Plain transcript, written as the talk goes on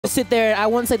sit there, I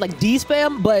wouldn't say like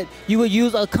D-spam, but you would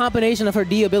use a combination of her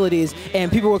D abilities,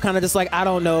 and people were kind of just like, I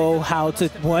don't know how to,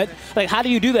 what? Like, how do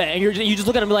you do that? And you just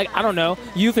look at them like, I don't know.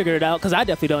 You figured it out, because I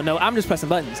definitely don't know. I'm just pressing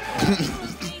buttons.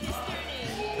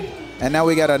 And now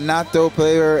we got a Naoto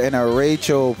player and a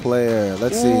Rachel player.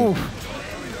 Let's see.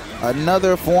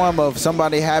 Another form of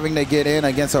somebody having to get in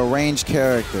against a ranged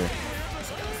character.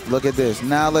 Look at this.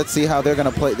 Now let's see how they're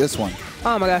going to play this one.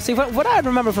 Oh my gosh, see what I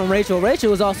remember from Rachel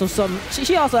was also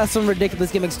she also has some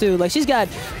ridiculous gimmicks too. Like she's got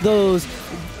those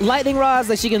lightning rods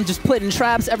that she can just put in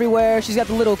traps everywhere. She's got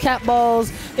the little cat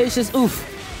balls. It's just oof.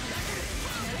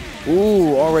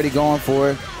 Ooh, already going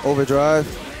for it. Overdrive.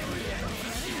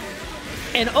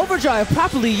 And Overdrive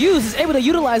properly used is able to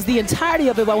utilize the entirety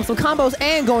of it with some combos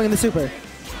and going in the super.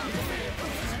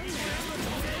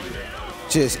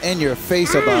 Just in your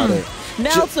face about it.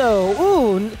 Naoto,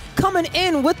 ooh, coming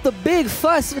in with the big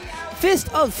fist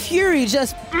of fury,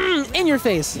 just in your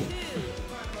face.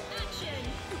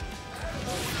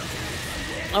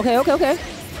 Okay.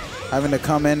 Having to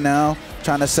come in now,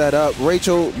 trying to set up.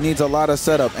 Rachel needs a lot of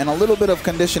setup and a little bit of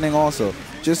conditioning also,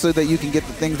 just so that you can get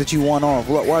the things that you want off.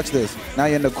 Look, watch this. Now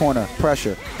you're in the corner.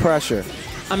 Pressure.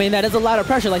 I mean, that is a lot of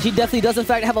pressure. Like, she definitely does, in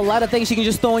fact, have a lot of things she can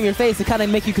just throw in your face to kind of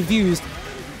make you confused.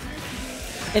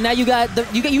 And now you got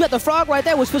the frog right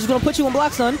there, which is going to put you in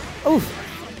block, son. Oof.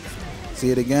 See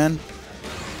it again.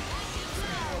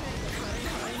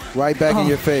 Right back in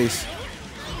your face.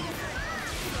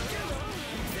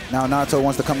 Now Naoto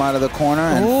wants to come out of the corner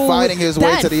and fighting his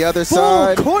way to the other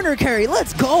side. Corner carry,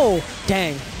 let's go.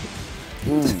 Dang.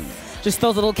 Ooh. Just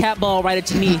throws a little cat ball right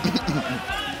at your knee.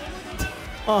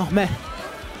 Oh, man.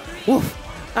 Woof.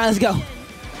 All right, let's go.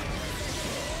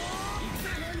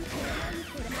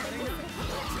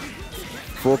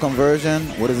 Full conversion.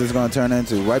 What is this going to turn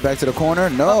into? Right back to the corner?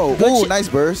 No. Ooh, nice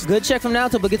burst. Good check from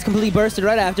Naoto, but gets completely bursted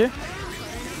right after.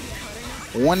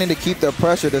 Wanting to keep the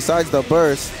pressure, decides the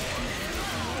burst.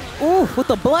 Ooh, with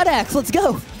the blood axe. Let's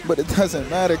go. But it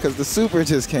doesn't matter because the super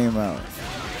just came out.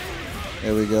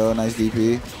 There we go. Nice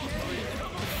DP.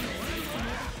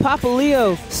 Papa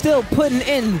Leo still putting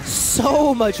in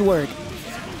so much work.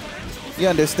 He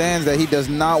understands that he does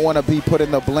not want to be put in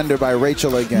the blender by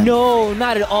Rachel again. No,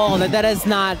 not at all. That is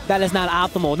not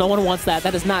optimal. No one wants that.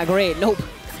 That is not great. Nope.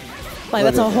 Like,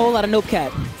 that's a whole lot of nope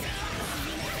cat.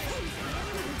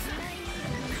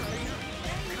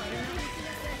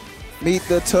 Meet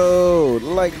the Toad,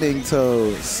 Lightning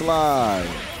Toad, Slide.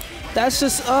 That's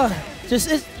just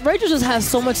Rachel just has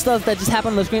so much stuff that just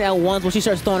happened on the screen at once when she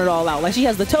starts throwing it all out. Like, she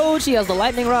has the Toad, she has the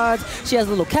lightning rods, she has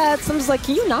the little cats. I'm just like,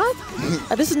 can you not?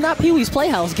 This is not Pee-wee's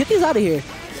Playhouse. Get these out of here.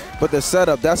 But the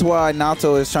setup, that's why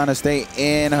Naoto is trying to stay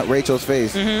in Rachel's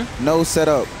face. No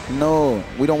setup. No,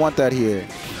 we don't want that here.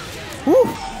 Woo.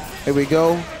 Here we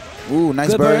go. Ooh,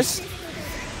 nice burst.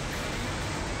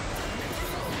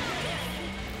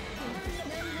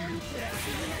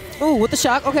 Ooh, with the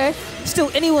shock, okay.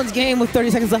 Still anyone's game with 30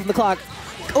 seconds left on the clock.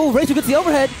 Oh, Rachel gets the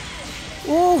overhead.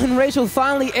 Ooh, and Rachel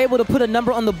finally able to put a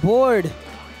number on the board.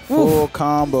 Full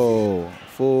combo.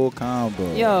 Full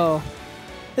combo. Yo,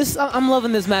 I'm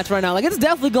loving this match right now. Like, it's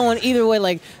definitely going either way.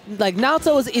 Like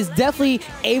Naoto is definitely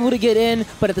able to get in,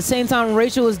 but at the same time,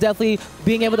 Rachel is definitely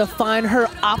being able to find her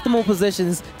optimal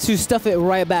positions to stuff it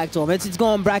right back to him. It's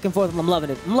going back and forth, and I'm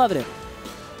loving it. I'm loving it.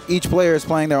 Each player is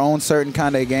playing their own certain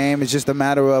kind of game. It's just a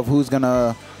matter of who's going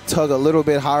to tug a little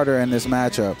bit harder in this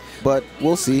matchup. But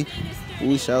we'll see.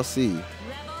 We shall see.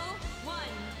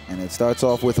 And it starts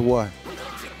off with what?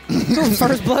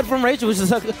 First blood from Rachel, which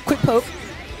is a quick poke.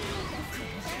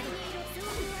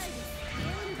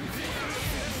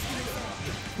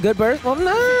 Good burst. Well,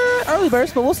 nah, early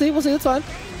burst, but we'll see. We'll see. It's fine.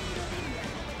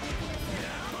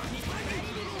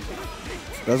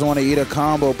 Doesn't want to eat a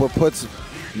combo, but puts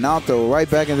Naoto right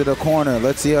back into the corner.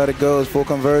 Let's see how it goes. Full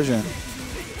conversion.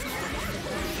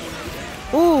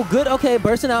 Ooh, good. Okay,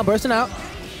 bursting out, bursting out.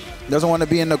 Doesn't want to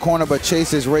be in the corner, but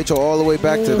chases Rachel all the way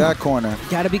back to that corner.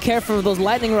 Got to be careful with those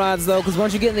lightning rods, though, because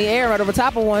once you get in the air right over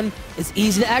top of one, it's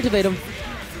easy to activate them.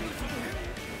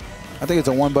 I think it's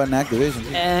a one-button activation.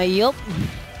 Yup.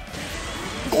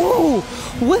 Ooh,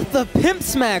 with the pimp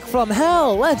smack from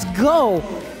hell. Let's go.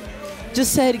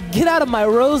 Just said, get out of my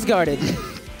rose garden.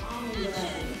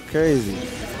 Crazy.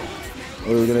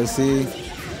 What are we going to see?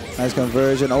 Nice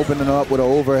conversion. Opening up with an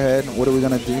overhead. What are we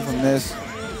going to do from this?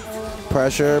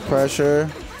 Pressure, pressure.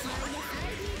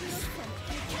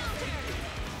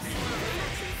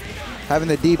 Having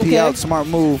the DP out, smart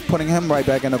move, putting him right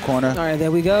back in the corner. All right,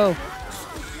 there we go.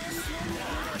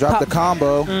 Drop the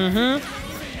combo.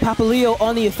 Papa Leo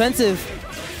on the offensive.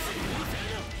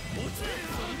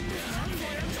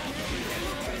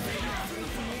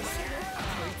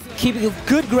 keeping a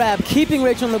good grab, keeping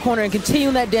Rachel in the corner and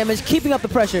continuing that damage, keeping up the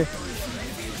pressure.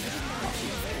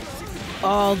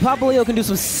 Oh, Papa Leo can do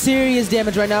some serious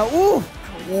damage right now. Ooh.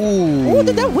 Ooh. Ooh,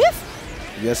 did that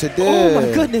whiff? Yes, it did. Oh,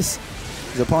 my goodness.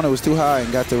 His opponent was too high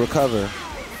and got to recover.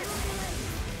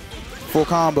 Full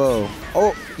combo.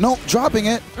 Oh, no, dropping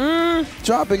it.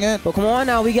 Dropping it. But come on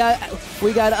now, we got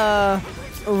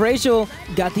Rachel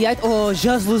got the act. Oh,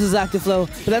 just loses active flow,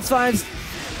 but that's fine.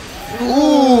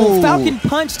 Ooh, Falcon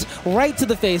punched right to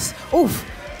the face. Oof.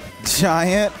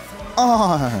 Giant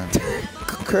arm.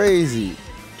 Crazy.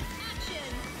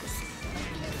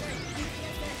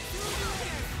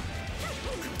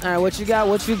 All right, what you got?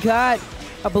 What you got?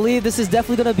 I believe this is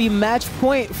definitely going to be match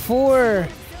point for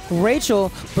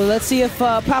Rachel, but let's see if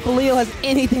Papa Leo has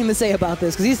anything to say about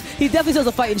this, because he definitely still has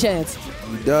a fighting chance.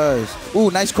 He does. Ooh,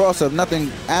 nice cross up.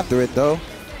 Nothing after it though.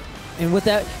 And with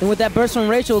that burst from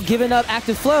Rachel, giving up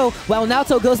active flow, while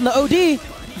Naoto goes in the OD.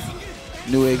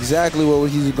 Knew exactly what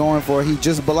he was going for. He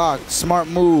just blocked. Smart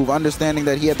move, understanding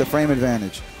that he had the frame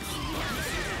advantage.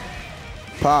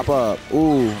 Pop up.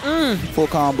 Ooh. Full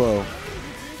combo.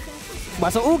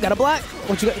 So, ooh, got a block.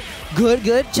 What you got? Good,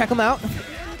 good. Check him out.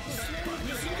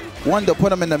 Wanted to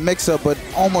put him in the mix-up, but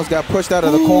almost got pushed out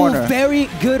of the corner. Very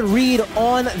good read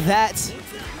on that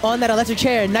electric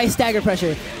chair. Nice stagger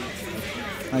pressure.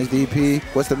 Nice DP.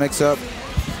 What's the mix-up?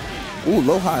 Ooh,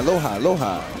 low high, low high, low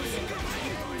high.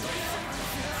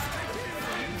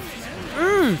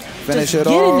 Finish it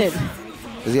off. It.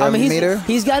 Does he have a meter?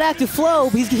 He's got active flow.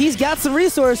 He's got some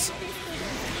resource.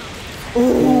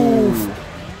 Ooh.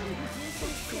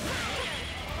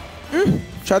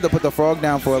 Tried to put the frog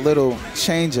down for a little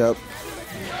change up.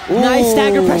 Nice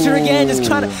stagger pressure again. Just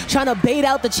trying to bait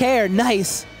out the chair.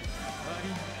 Nice.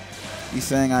 He's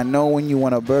saying, I know when you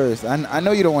want to burst. I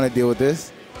know you don't want to deal with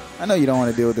this. I know you don't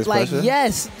want to deal with this pressure.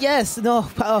 Yes. No.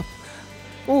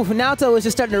 Ooh, Naoto is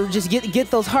just starting to just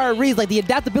get those hard reads. Like, the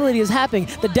adaptability is happening.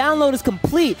 The download is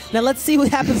complete. Now let's see what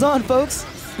happens on, folks.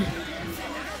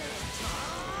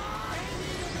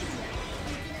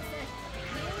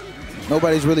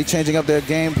 Nobody's really changing up their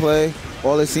gameplay.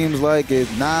 All it seems like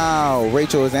is now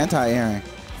Rachel is anti-airing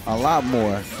a lot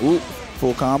more. Ooh,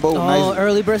 full combo. Oh, nice.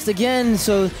 Early burst again.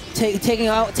 So taking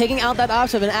out that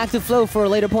option of an active flow for a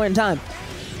later point in time.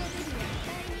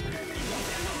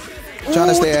 Trying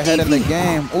to stay ahead in the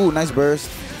game. Ooh, nice burst.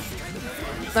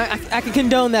 I can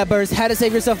condone that burst. Had to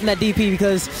save yourself from that DP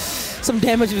because some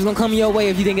damage was going to come your way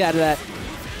if you didn't get out of that.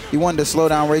 You wanted to slow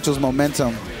down Rachel's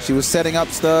momentum. She was setting up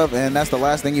stuff, and that's the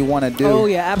last thing you want to do. Oh,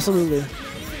 yeah, absolutely.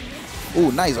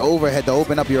 Ooh, nice overhead to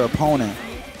open up your opponent.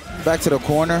 Back to the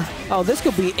corner. Oh, this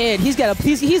could be it. He's got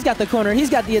the corner. He's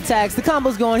got the attacks. The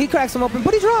combo's going. He cracks him open,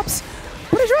 but he drops.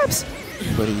 But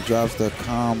he drops the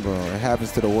combo. It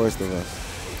happens to the worst of us.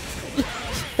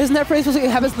 Isn't that phrase supposed to say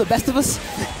it happens to the best of us?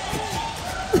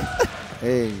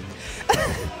 Hey,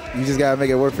 you just got to make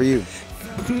it work for you.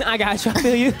 I got you. I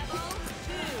feel you.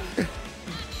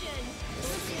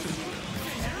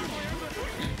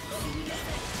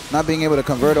 Not being able to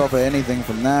convert off of anything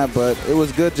from that, but it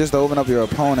was good just to open up your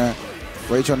opponent.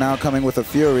 Rachel now coming with a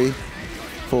Fury.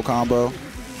 Full combo.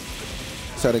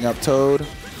 Setting up Toad.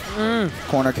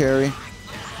 Corner carry.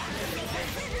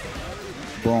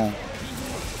 Boom.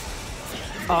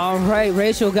 All right,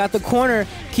 Rachel got the corner,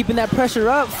 keeping that pressure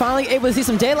up. Finally able to see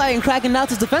some daylight and cracking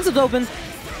Naoto's defensive open.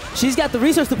 She's got the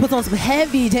resource to put on some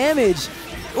heavy damage.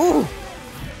 Ooh.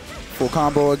 Full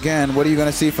combo again. What are you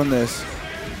going to see from this?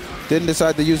 Didn't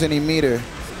decide to use any meter.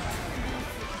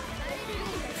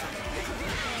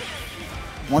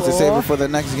 Wants to save it for the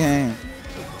next game.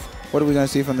 What are we going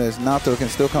to see from this? Naoto can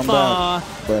still come back.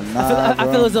 But nah, I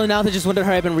feel as though Naoto just wanted to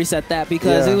hurry up and reset that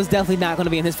because it was definitely not going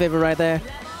to be in his favor right there.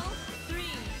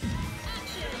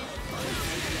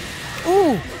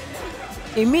 Ooh.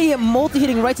 Immediate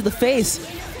multi-hitting right to the face.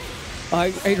 All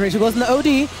right, Rachel goes in the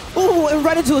OD. Ooh, and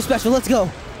right into a special. Let's go.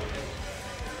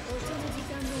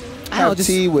 Have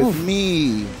tea with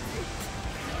me.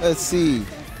 Let's see.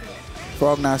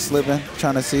 Frog not slipping.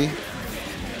 Trying to see.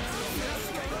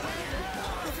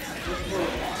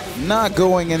 Not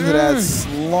going into that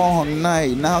long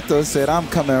night. Naoto said, I'm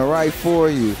coming right for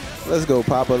you. Let's go,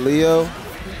 Papa Leo.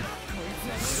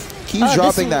 Keep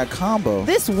dropping that combo.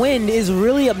 This wind is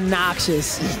really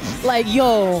obnoxious. Like,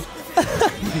 yo.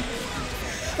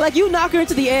 Like, you knock her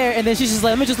into the air, and then she's just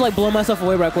like, let me just like blow myself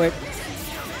away right quick.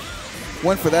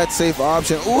 Went for that safe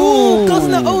option. Ooh. Goes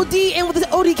in the OD, and with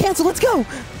the OD cancel. Let's go.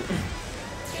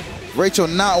 Rachel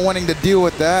not wanting to deal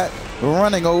with that.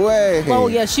 Running away. Oh,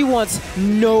 yeah, she wants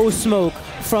no smoke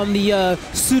from the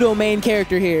pseudo main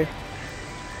character here.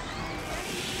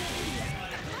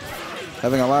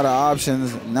 having a lot of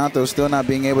options. Naoto still not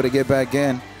being able to get back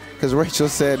in because Rachel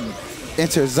said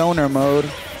enter zoner mode.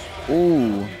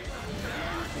 Ooh.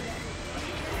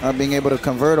 Not being able to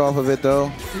convert off of it, though.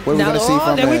 What are we going to see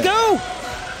from there that? we go.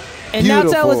 And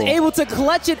Naoto was able to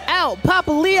clutch it out.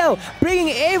 Papa Leo being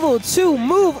able to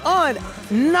move on,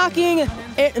 knocking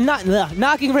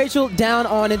Rachel down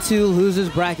on into loser's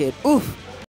bracket. Oof.